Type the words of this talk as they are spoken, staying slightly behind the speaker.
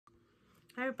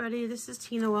Hi everybody, this is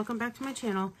Tina. Welcome back to my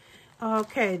channel.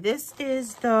 Okay, this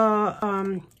is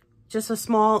the just a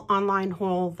small online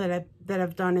haul that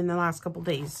I've done in the last couple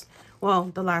days.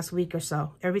 Well, the last week or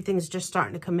so. Everything's just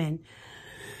starting to come in.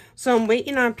 So I'm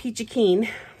waiting on Peachy Keen.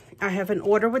 I have an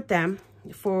order with them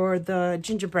for the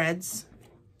gingerbreads,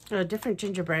 a different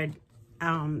gingerbread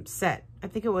set. I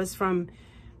think it was from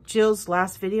Jill's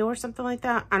last video or something like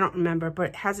that. I don't remember, but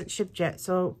it hasn't shipped yet,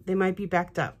 so they might be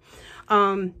backed up.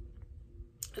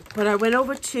 But I went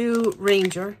over to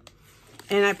Ranger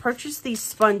and I purchased these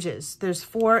sponges. There's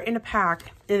 4 in a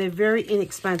pack and they're very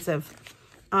inexpensive.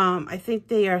 I think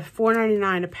they are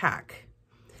 $4.99 a pack.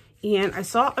 And I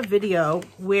saw a video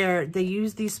where they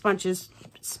use these sponges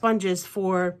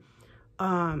for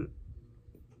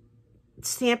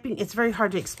stamping. It's very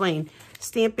hard to explain.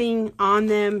 Stamping on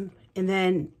them, and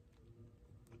then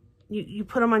you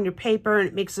put them on your paper and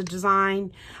it makes a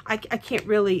design. I can't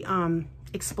really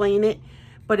explain it.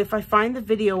 But if I find the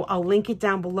video, I'll link it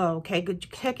down below, okay? Good,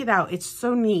 check it out. It's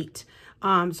so neat.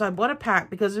 So I bought a pack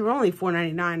because they were only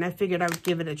 $4.99. I figured I would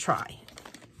give it a try.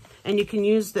 And you can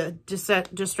use the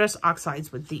Distress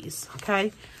Oxides with these,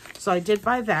 okay? So I did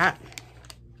buy that.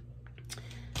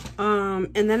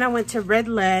 And then I went to Red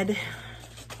Lead.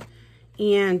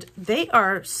 And they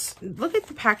are, look at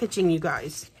the packaging, you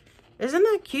guys. Isn't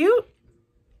that cute?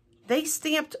 They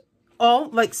stamped all,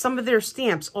 like some of their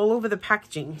stamps all over the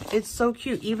packaging. It's so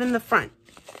cute, even the front.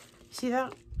 See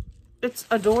that? It's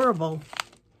adorable.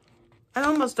 I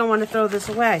almost don't want to throw this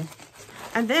away.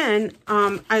 And then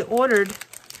I ordered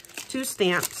 2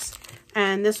 stamps,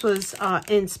 and this was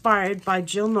inspired by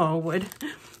Jill Norwood.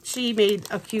 She made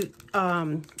a cute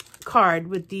card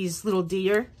with these little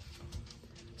deer.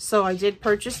 So I did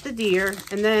purchase the deer,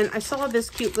 and then I saw this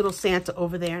cute little Santa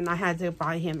over there, and I had to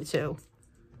buy him too.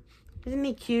 Isn't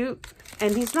he cute?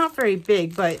 And he's not very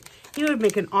big, but he would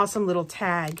make an awesome little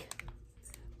tag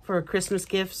for Christmas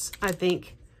gifts, I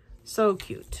think. So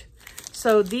cute.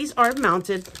 So these are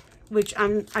mounted, which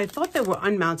I thought they were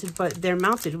unmounted, but they're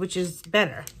mounted, which is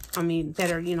better. I mean,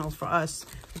 better, you know, for us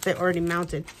if they're already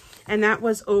mounted. And that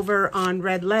was over on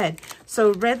Red Lead.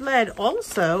 So Red Lead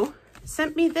also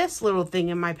sent me this little thing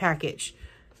in my package.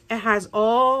 It has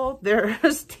all their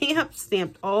stamps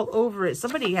stamped all over it.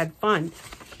 Somebody had fun.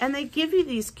 And they give you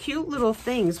these cute little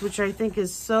things, which I think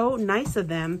is so nice of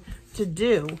them to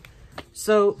do.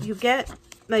 So you get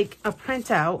like a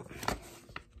printout.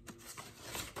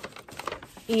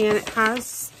 And it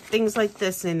has things like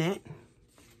this in it.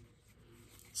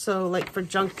 So like for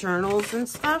junk journals and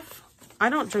stuff. I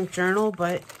don't junk journal,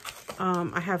 but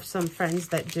I have some friends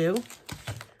that do.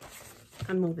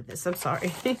 I'm moving this, I'm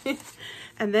sorry.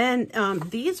 And then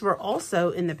these were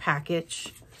also in the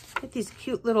package. Get these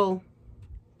cute little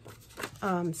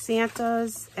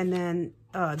Santas. And then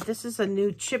this is a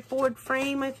new chipboard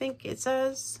frame, I think it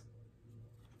says,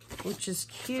 which is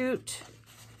cute.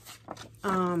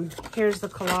 Here's the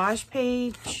collage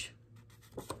page.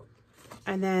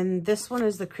 And then this one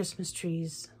is the Christmas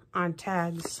trees on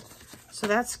tags. So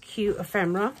that's cute,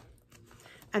 ephemera.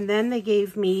 And then they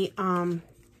gave me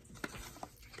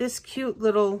this cute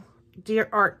little Dear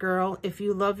Art Girl. If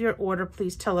you love your order,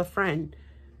 please tell a friend.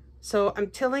 So I'm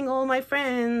telling all my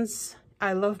friends,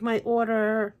 I love my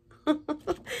order.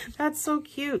 That's so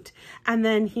cute. And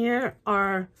then here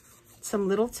are some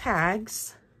little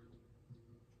tags.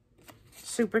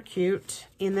 Super cute.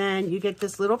 And then you get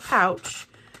this little pouch.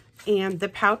 And the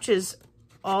pouch is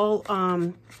all,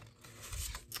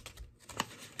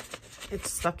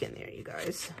 it's stuck in there, you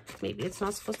guys. Maybe it's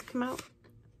not supposed to come out.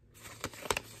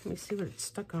 Let me see what it's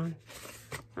stuck on.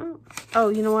 Oh,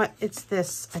 you know what? It's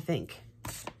this, I think.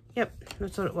 Yep,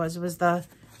 that's what it was. It was the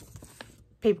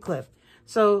paper clip.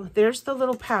 So there's the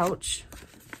little pouch.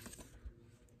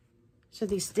 So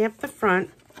they stamped the front.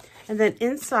 And then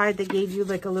inside they gave you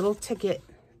like a little ticket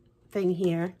thing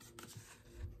here.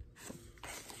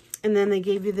 And then they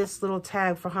gave you this little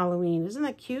tag for Halloween. Isn't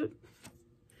that cute?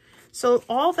 So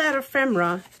all that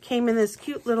ephemera came in this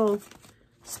cute little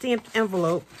stamped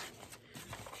envelope,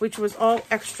 which was all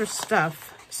extra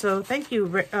stuff. So thank you,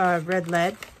 Red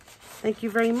Lead. Thank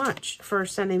you very much for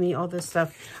sending me all this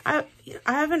stuff. I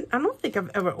don't think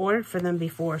I've ever ordered for them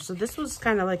before. So this was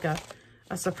kind of like a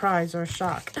surprise or a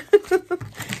shock.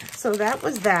 So that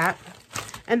was that.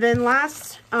 And then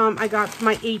last, I got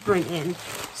my apron in.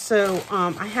 So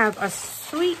I have a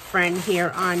sweet friend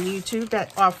here on YouTube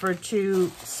that offered to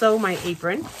sew my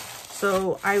apron.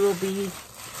 So I will be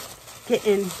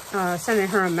sending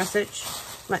her a message,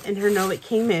 letting her know it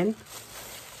came in.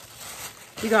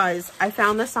 You guys, I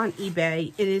found this on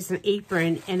eBay. It is an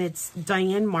apron, and it's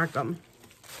Diane Markham.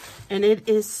 And it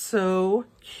is so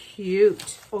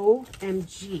cute.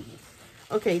 OMG.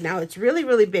 Okay, now it's really,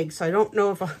 really big, so I don't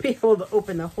know if I'll be able to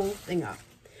open the whole thing up.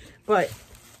 But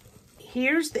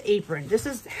here's the apron. This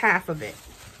is half of it.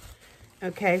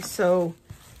 Okay, so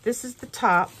this is the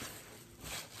top.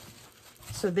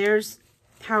 So there's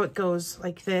how it goes,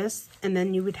 like this. And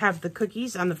then you would have the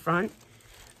cookies on the front.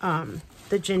 The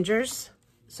gingers.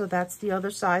 So that's the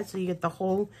other side. So you get the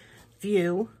whole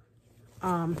view.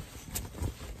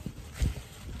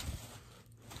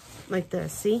 Like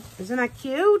this. See? Isn't that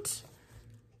cute?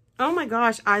 Oh my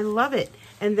gosh, I love it.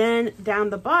 And then down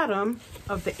the bottom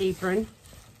of the apron,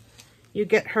 you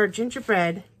get her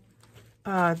gingerbread.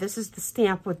 This is the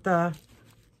stamp with the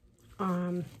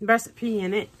recipe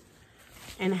in it.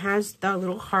 And it has the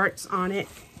little hearts on it.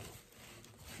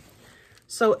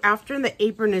 So after the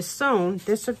apron is sewn,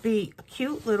 this would be a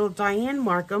cute little Diane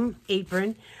Markham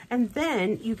apron. And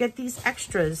then you get these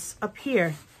extras up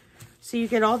here. So you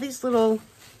get all these little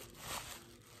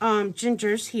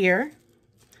gingers here.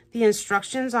 The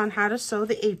instructions on how to sew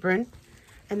the apron.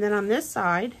 And then on this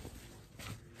side,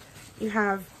 you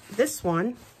have this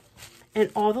one and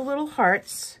all the little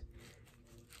hearts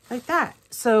like that.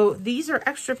 So these are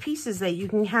extra pieces that you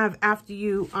can have after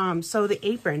you sew the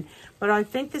apron. But I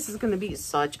think this is going to be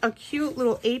such a cute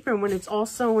little apron when it's all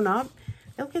sewn up.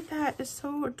 Look at that. It's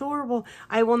so adorable.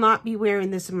 I will not be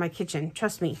wearing this in my kitchen.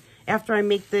 Trust me. After I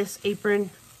make this apron,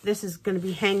 this is going to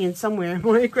be hanging somewhere in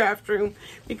my craft room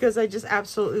because I just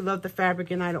absolutely love the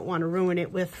fabric and I don't want to ruin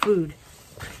it with food.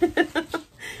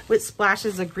 With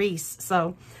splashes of grease.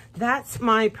 So that's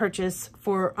my purchase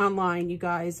for online, you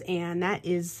guys. And that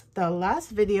is the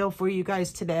last video for you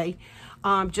guys today.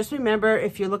 Just remember,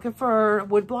 if you're looking for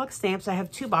woodblock stamps, I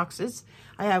have 2 boxes.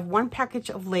 I have 1 package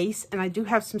of lace, and I do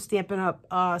have some Stampin'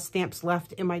 Up! Stamps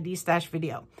left in my D-Stash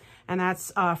video. And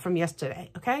that's from yesterday,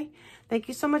 okay? Thank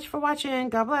you so much for watching.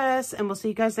 God bless, and we'll see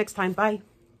you guys next time. Bye.